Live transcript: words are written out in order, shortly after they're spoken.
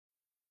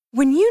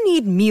When you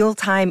need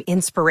mealtime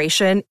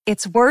inspiration,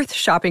 it's worth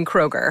shopping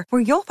Kroger,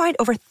 where you'll find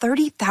over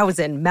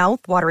 30,000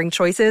 mouth-watering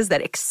choices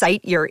that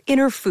excite your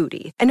inner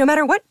foodie. And no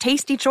matter what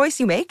tasty choice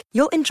you make,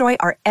 you'll enjoy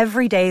our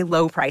everyday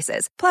low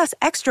prices, plus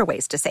extra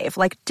ways to save,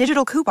 like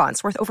digital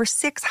coupons worth over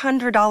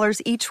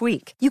 $600 each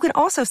week. You can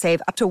also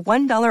save up to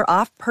 $1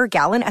 off per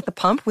gallon at the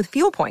pump with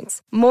fuel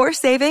points. More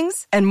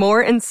savings and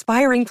more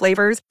inspiring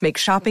flavors make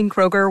shopping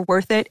Kroger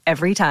worth it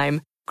every time.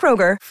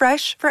 Kroger,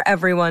 fresh for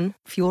everyone.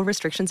 Fuel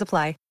restrictions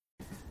apply.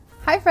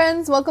 Hi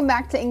friends, welcome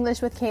back to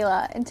English with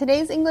Kayla. In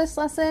today's English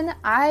lesson,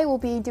 I will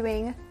be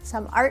doing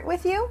some art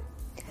with you.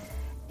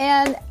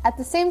 And at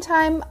the same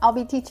time, I'll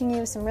be teaching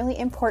you some really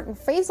important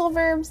phrasal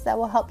verbs that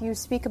will help you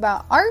speak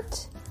about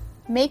art,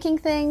 making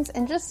things,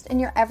 and just in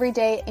your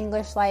everyday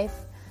English life.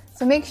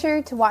 So make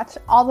sure to watch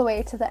all the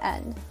way to the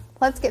end.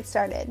 Let's get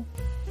started.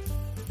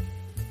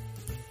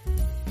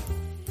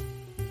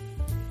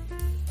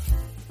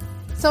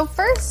 So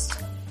first,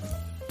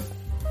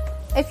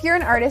 if you're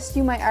an artist,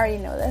 you might already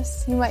know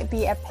this. You might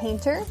be a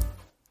painter,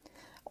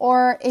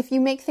 or if you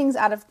make things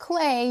out of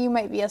clay, you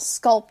might be a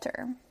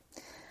sculptor.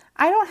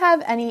 I don't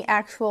have any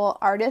actual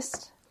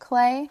artist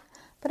clay,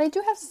 but I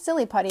do have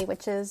silly putty,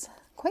 which is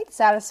quite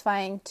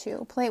satisfying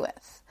to play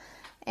with.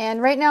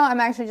 And right now I'm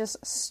actually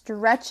just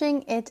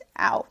stretching it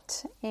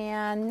out.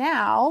 And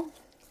now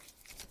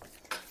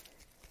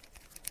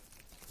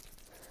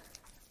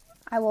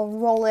I will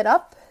roll it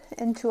up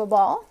into a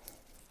ball.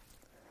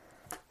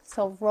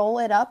 So roll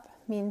it up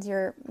means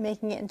you're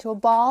making it into a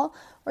ball,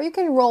 or you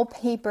can roll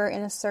paper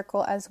in a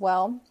circle as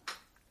well.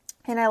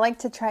 And I like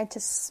to try to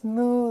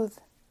smooth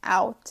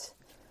out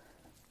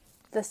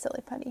the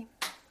silly putty.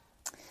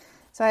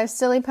 So I have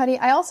silly putty.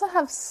 I also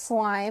have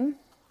slime,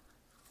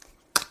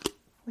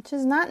 which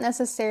is not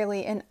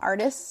necessarily an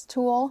artist's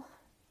tool,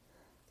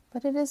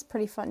 but it is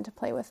pretty fun to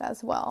play with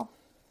as well.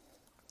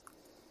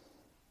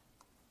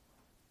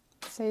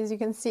 So as you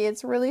can see,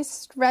 it's really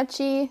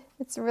stretchy,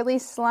 it's really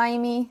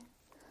slimy.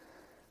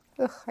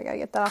 Ugh, I gotta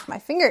get that off my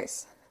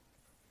fingers.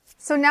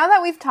 So now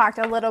that we've talked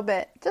a little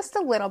bit, just a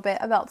little bit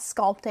about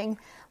sculpting,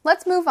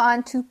 let's move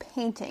on to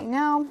painting.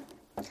 Now,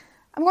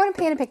 I'm going to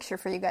paint a picture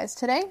for you guys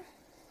today.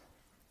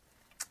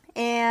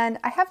 And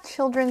I have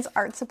children's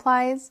art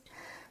supplies,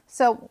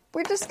 so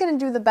we're just gonna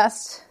do the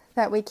best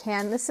that we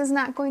can. This is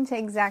not going to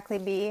exactly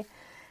be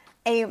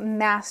a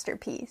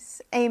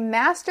masterpiece. A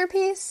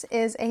masterpiece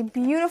is a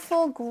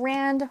beautiful,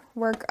 grand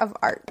work of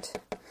art.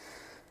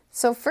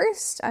 So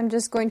first, I'm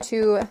just going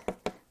to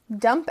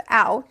dump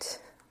out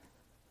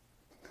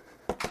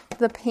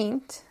the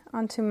paint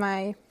onto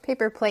my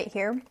paper plate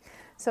here.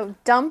 So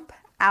dump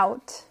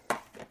out.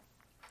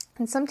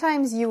 And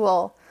sometimes you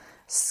will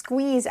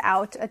squeeze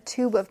out a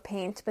tube of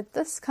paint, but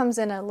this comes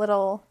in a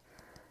little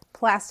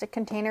plastic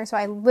container, so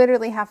I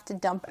literally have to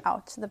dump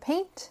out the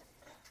paint.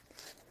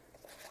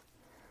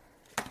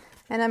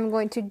 And I'm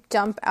going to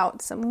dump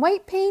out some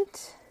white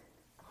paint.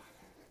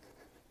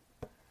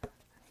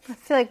 I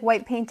feel like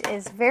white paint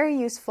is very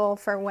useful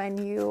for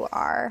when you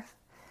are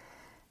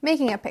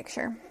making a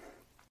picture.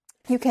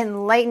 You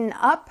can lighten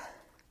up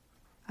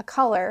a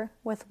color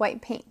with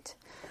white paint.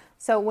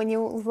 So when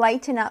you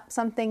lighten up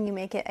something, you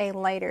make it a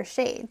lighter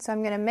shade. So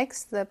I'm going to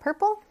mix the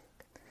purple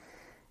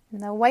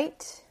and the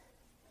white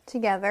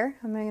together.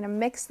 I'm going to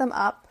mix them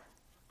up.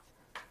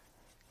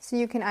 So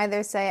you can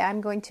either say,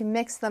 I'm going to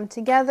mix them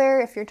together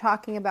if you're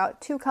talking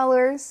about two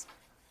colors.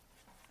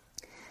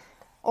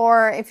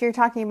 Or if you're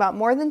talking about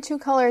more than two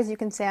colors, you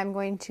can say, I'm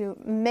going to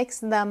mix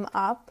them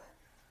up.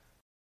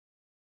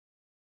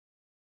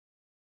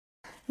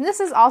 And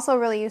this is also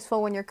really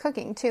useful when you're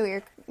cooking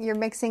too. You're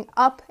mixing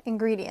up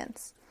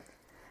ingredients.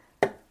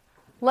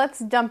 Let's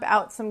dump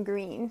out some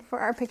green for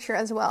our picture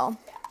as well.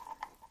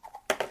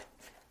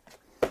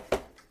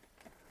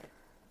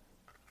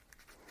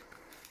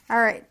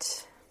 All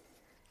right.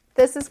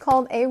 This is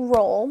called a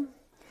roll,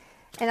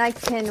 and I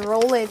can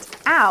roll it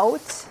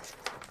out.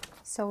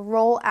 So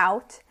roll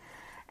out,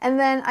 and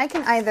then I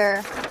can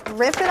either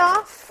rip it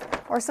off,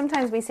 or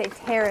sometimes we say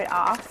tear it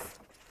off.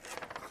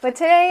 But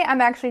today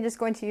I'm actually just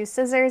going to use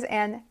scissors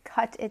and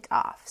cut it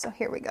off. So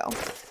here we go.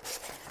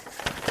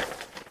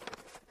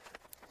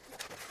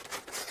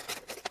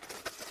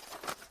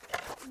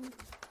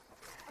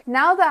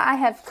 Now that I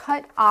have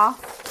cut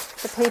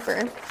off the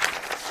paper,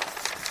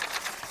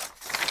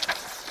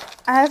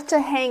 I have to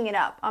hang it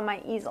up on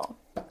my easel.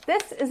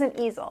 This is an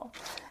easel.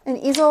 An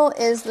easel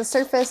is the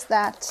surface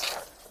that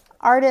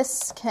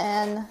artists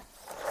can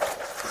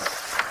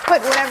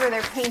put whatever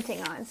they're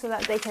painting on so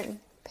that they can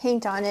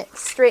paint on it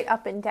straight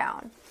up and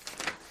down.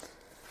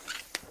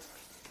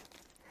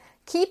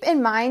 Keep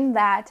in mind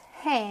that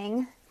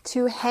hang,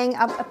 to hang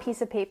up a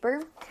piece of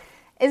paper,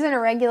 is an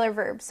irregular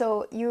verb.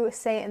 So you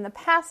say in the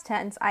past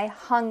tense, I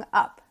hung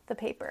up the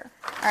paper.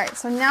 All right,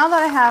 so now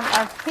that I have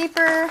our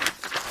paper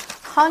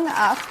hung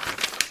up,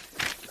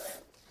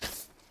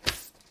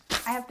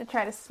 I have to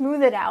try to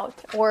smooth it out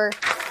or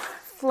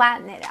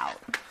flatten it out.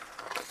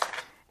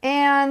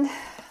 And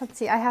let's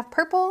see, I have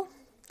purple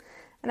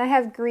and I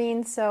have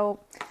green, so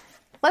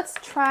let's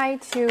try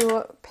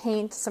to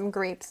paint some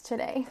grapes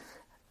today.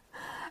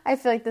 I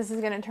feel like this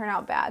is going to turn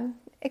out bad.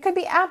 It could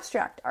be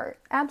abstract art.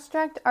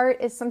 Abstract art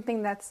is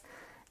something that's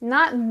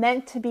not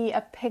meant to be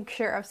a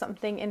picture of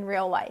something in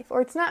real life,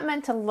 or it's not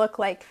meant to look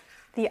like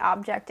the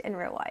object in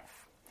real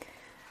life.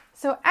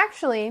 So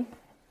actually,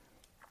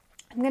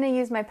 I'm going to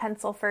use my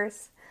pencil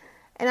first,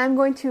 and I'm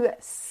going to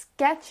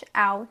sketch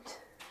out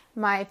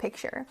my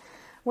picture.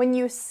 When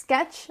you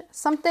sketch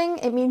something,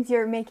 it means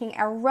you're making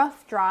a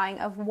rough drawing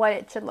of what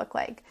it should look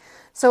like.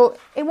 So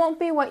it won't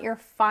be what your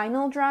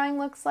final drawing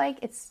looks like.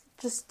 It's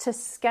just to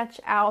sketch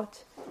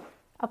out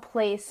a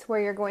place where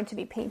you're going to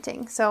be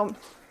painting. So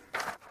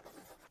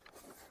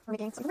we're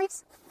making some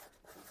grapes.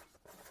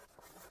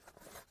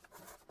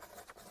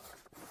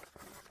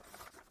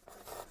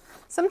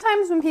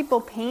 Sometimes when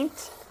people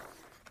paint,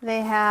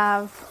 they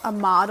have a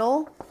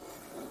model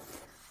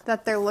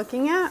that they're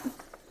looking at.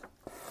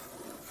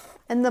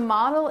 And the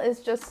model is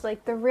just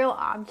like the real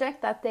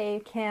object that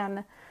they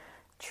can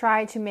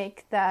try to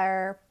make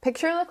their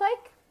picture look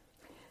like.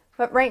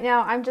 But right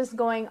now I'm just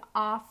going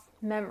off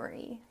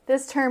memory.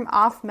 This term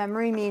off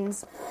memory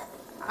means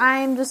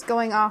I'm just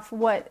going off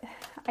what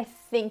I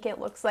think it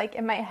looks like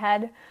in my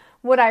head,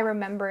 what I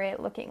remember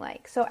it looking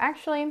like. So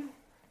actually,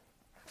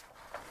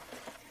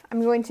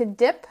 I'm going to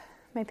dip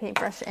my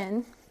paintbrush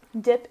in.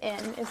 Dip in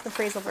is the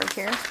phrasal verb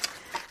here.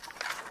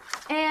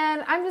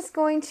 And I'm just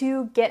going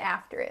to get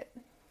after it.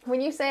 When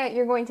you say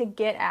you're going to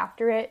get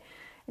after it,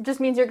 it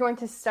just means you're going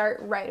to start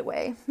right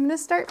away. I'm going to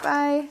start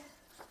by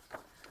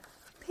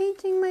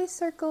painting my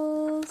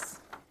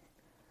circles.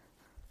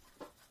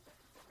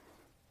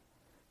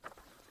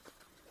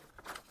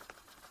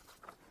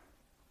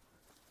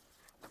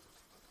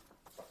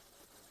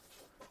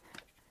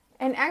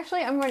 And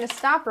actually, I'm going to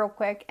stop real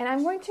quick, and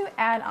I'm going to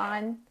add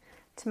on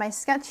to my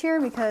sketch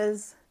here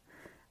because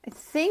I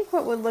think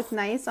what would look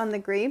nice on the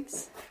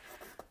grapes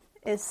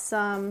is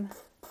some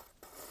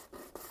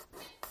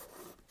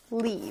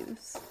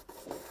leaves.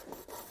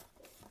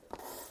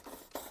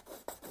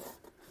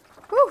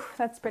 Whew,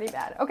 that's pretty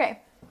bad. Okay.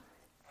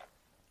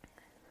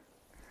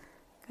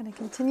 I'm going to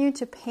continue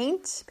to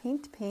paint.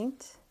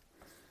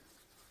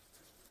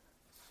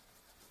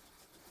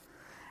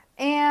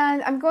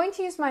 And I'm going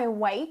to use my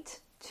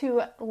white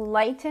to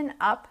lighten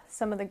up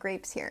some of the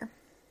grapes here.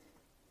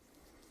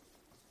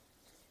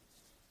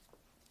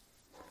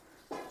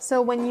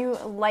 So when you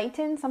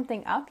lighten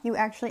something up, you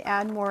actually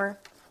add more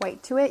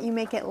white to it. You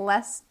make it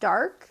less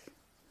dark.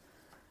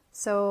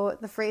 So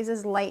the phrase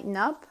is lighten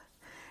up.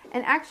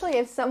 And actually,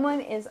 if someone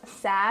is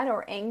sad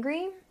or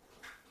angry,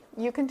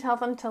 you can tell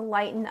them to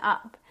lighten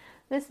up.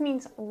 This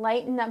means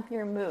lighten up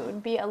your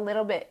mood, be a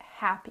little bit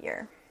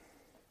happier.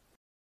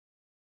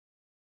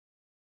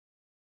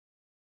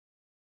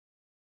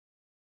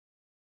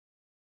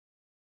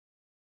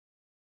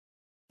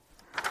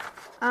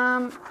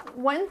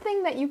 One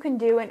thing that you can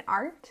do in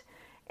art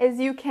is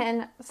you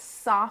can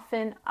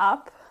soften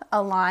up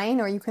a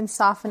line, or you can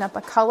soften up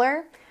a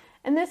color.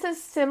 And this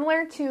is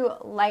similar to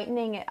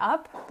lightening it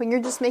up, but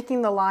you're just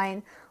making the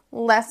line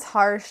less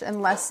harsh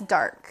and less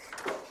dark.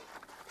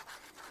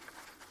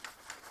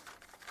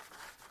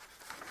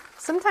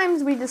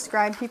 Sometimes we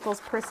describe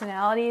people's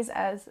personalities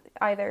as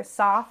either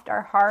soft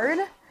or hard.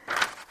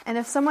 And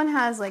if someone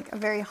has like a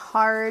very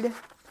hard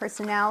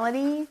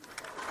personality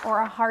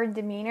or a hard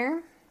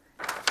demeanor,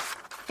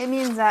 it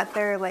means that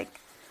they're like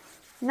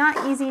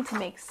not easy to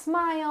make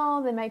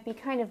smile. They might be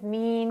kind of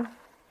mean.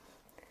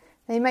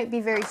 They might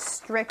be very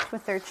strict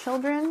with their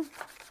children.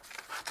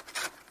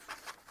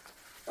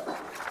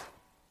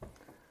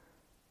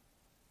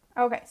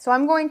 Okay, so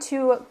I'm going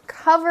to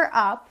cover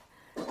up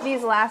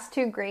these last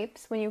two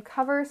grapes. When you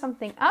cover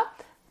something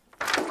up,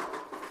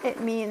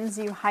 it means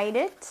you hide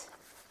it,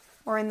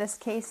 or in this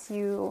case,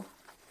 you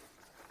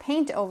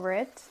paint over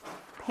it,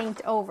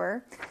 paint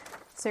over.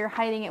 So you're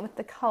hiding it with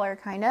the color,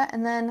 kind of.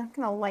 And then I'm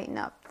going to lighten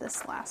up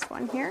this last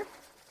one here.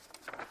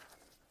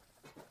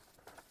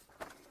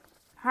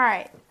 All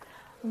right.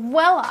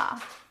 Voila.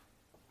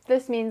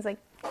 This means like,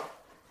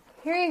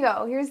 here you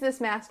go. Here's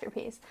this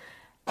masterpiece.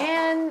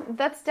 And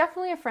that's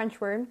definitely a French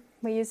word.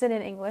 We use it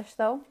in English,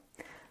 though,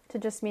 to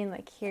just mean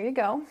like, here you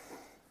go.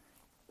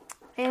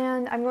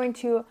 And I'm going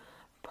to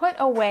put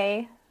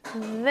away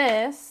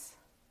this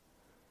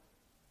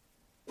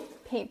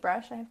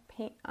paintbrush. I have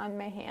paint on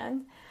my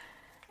hand.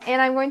 And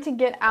I'm going to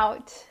get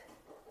out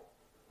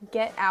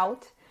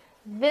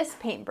this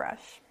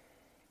paintbrush.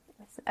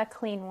 It's a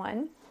clean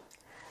one.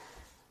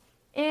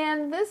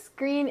 And this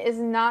green is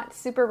not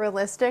super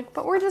realistic,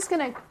 but we're just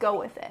going to go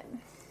with it.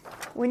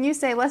 When you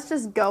say, let's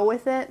just go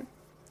with it,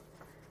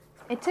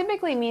 it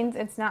typically means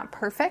it's not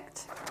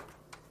perfect,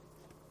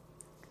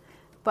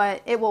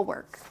 but it will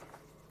work.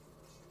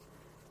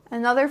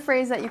 Another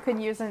phrase that you could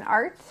use in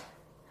art,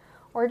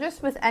 or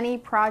just with any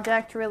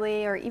project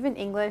really, or even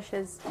English,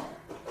 is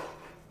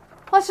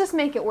let's just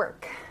make it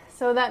work.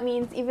 So that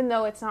means even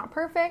though it's not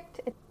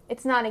perfect,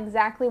 it's not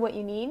exactly what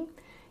you need,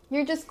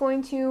 you're just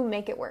going to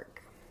make it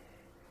work.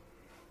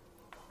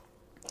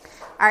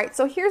 All right,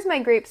 so here's my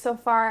grapes so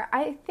far.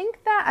 I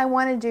think that I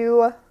want to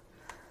do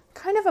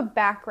kind of a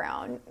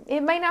background.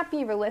 It might not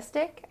be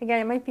realistic. Again,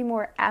 it might be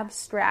more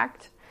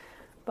abstract.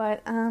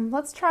 But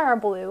let's try our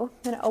blue.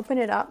 I'm going to open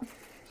it up.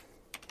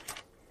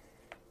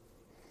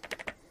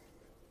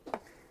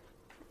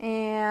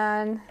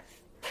 And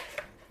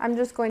I'm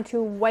just going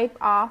to wipe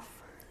off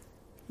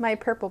my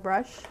purple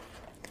brush.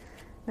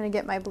 I'm going to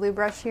get my blue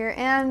brush here,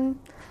 and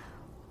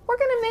we're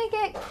going to make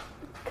it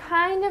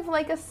kind of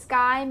like a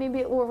sky. Maybe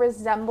it will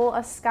resemble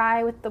a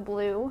sky with the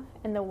blue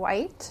and the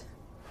white.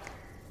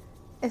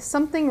 If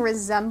something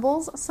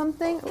resembles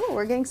something, ooh,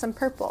 we're getting some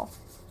purple.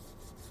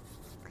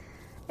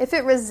 If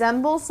it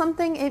resembles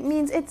something, it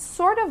means it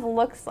sort of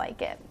looks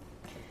like it.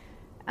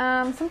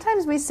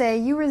 Sometimes we say,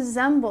 you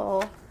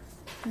resemble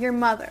your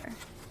mother,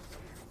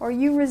 or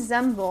you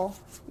resemble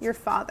your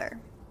father.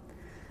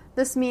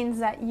 This means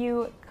that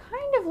you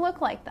kind of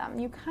look like them.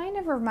 You kind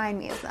of remind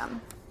me of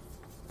them.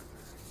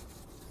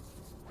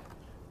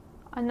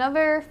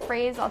 Another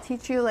phrase I'll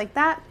teach you like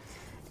that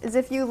is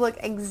if you look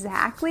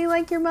exactly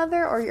like your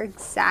mother or you're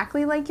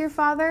exactly like your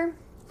father.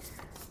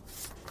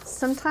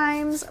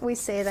 Sometimes we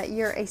say that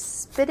you're a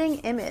spitting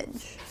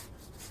image.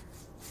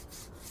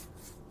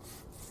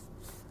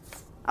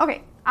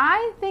 Okay,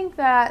 I think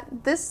that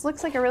this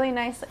looks like a really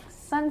nice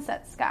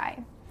sunset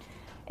sky.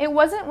 It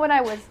wasn't what I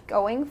was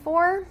going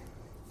for,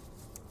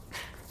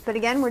 but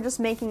again, we're just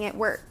making it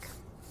work.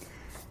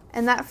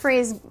 And that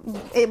phrase,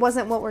 it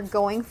wasn't what we're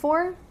going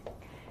for,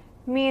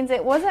 means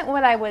it wasn't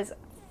what I was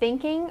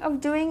thinking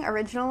of doing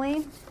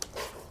originally.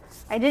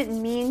 I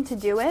didn't mean to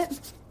do it,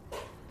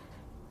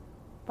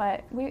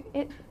 but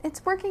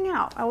it's working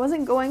out. I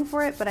wasn't going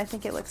for it, but I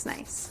think it looks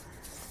nice.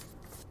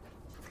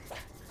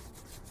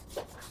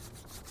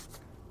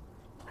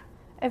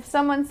 If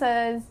someone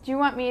says, do you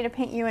want me to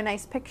paint you a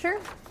nice picture?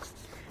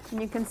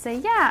 And you can say,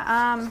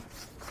 yeah,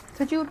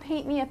 could you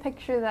paint me a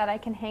picture that I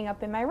can hang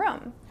up in my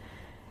room?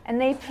 And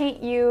they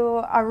paint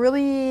you a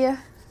really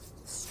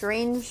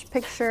strange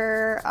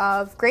picture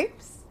of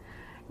grapes.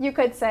 You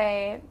could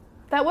say,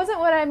 that wasn't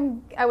what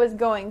I was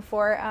going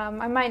for.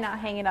 I might not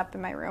hang it up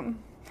in my room.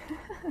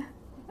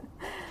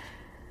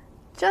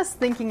 Just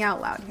thinking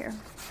out loud here.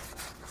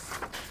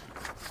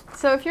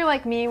 So if you're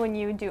like me, when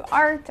you do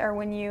art or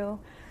when you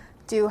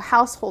do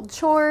household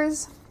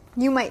chores,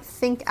 you might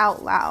think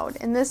out loud.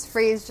 And this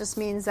phrase just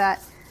means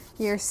that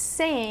you're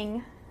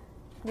saying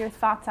your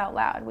thoughts out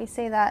loud. We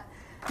say that,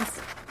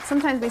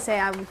 sometimes we say,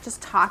 I'm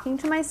just talking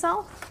to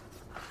myself.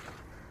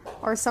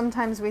 Or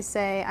sometimes we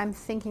say, I'm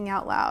thinking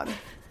out loud.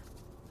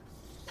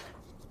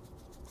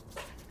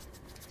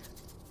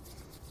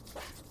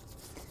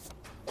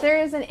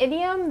 There is an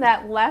idiom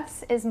that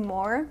less is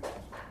more.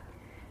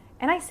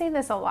 And I say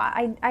this a lot.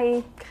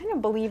 I kind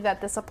of believe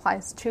that this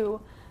applies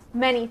to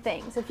many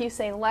things. If you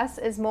say less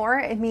is more,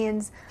 it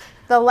means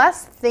the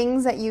less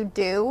things that you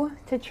do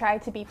to try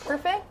to be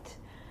perfect,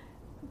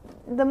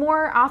 the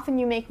more often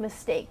you make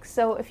mistakes.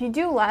 So if you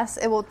do less,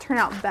 it will turn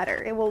out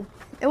better. It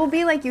will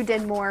be like you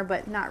did more,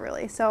 but not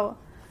really. So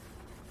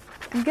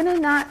I'm gonna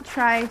not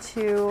try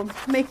to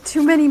make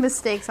too many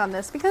mistakes on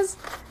this because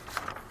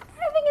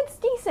I think it's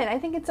decent. I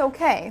think it's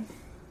okay.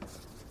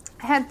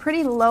 I had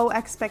pretty low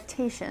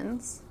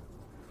expectations,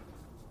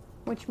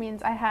 which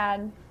means I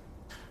had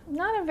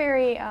not a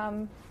very,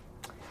 I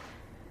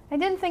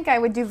didn't think I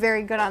would do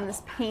very good on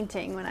this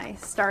painting when I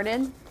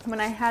started. When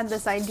I had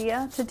this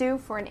idea to do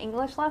for an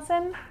English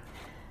lesson,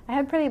 I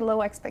had pretty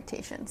low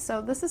expectations.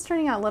 So this is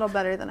turning out a little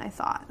better than I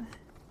thought.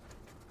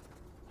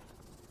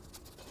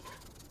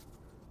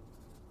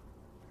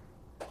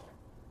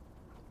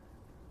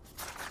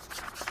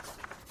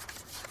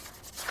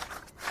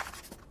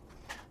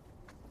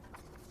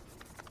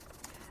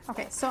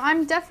 Okay, so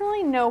I'm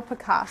definitely no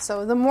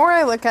Picasso. The more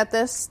I look at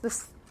this,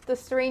 the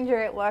stranger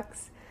it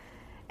looks.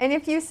 And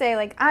if you say,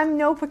 like, I'm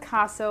no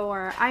Picasso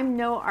or I'm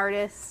no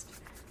artist,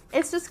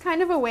 it's just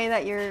kind of a way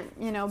that you're,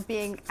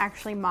 being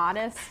actually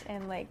modest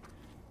and, like,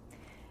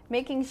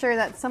 making sure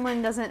that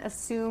someone doesn't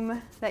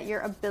assume that your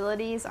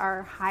abilities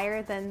are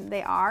higher than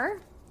they are.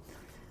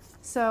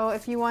 So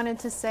if you wanted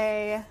to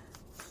say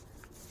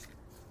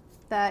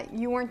that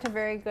you weren't a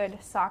very good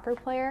soccer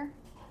player,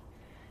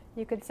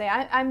 you could say,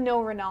 I'm no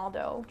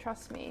Ronaldo,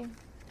 trust me.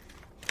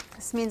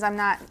 This means I'm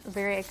not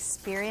very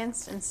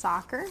experienced in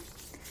soccer.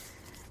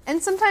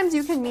 And sometimes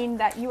you can mean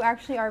that you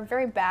actually are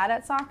very bad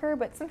at soccer,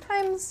 but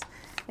sometimes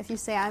if you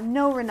say, I'm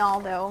no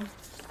Ronaldo,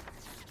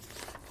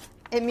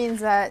 it means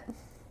that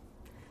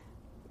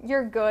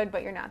you're good,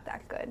 but you're not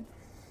that good.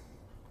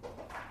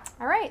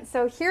 All right,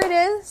 so here it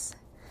is.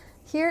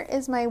 Here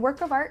is my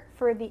work of art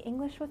for the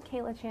English with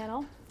Kayla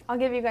channel. I'll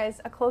give you guys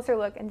a closer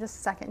look in just a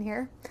second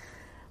here.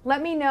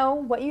 Let me know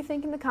what you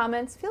think in the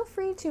comments. Feel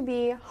free to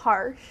be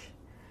harsh,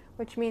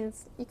 which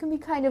means you can be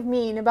kind of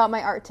mean about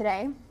my art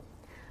today.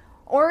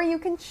 Or you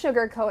can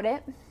sugarcoat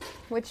it,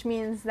 which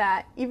means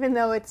that even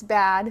though it's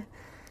bad,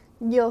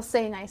 you'll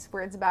say nice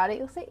words about it.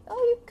 You'll say,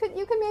 oh,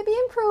 you could maybe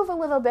improve a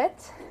little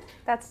bit.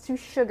 That's to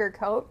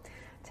sugarcoat,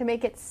 to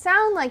make it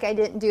sound like I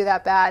didn't do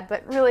that bad,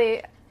 but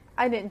really,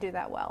 I didn't do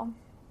that well.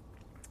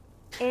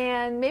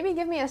 And maybe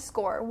give me a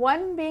score.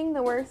 1 being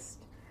the worst,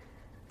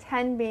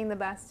 10 being the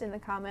best in the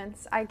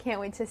comments. I can't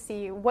wait to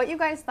see what you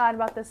guys thought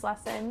about this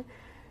lesson.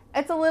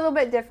 It's a little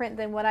bit different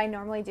than what I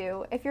normally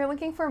do. If you're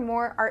looking for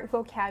more art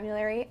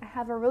vocabulary, I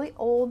have a really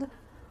old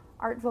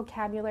art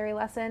vocabulary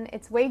lesson.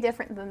 It's way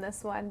different than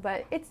this one,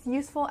 but it's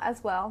useful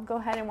as well. Go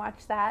ahead and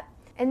watch that.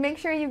 And make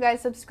sure you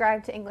guys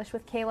subscribe to English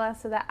with Kayla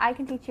so that I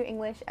can teach you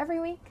English every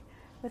week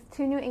with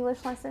 2 new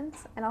English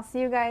lessons. And I'll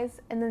see you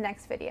guys in the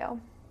next video.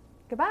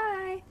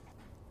 Goodbye!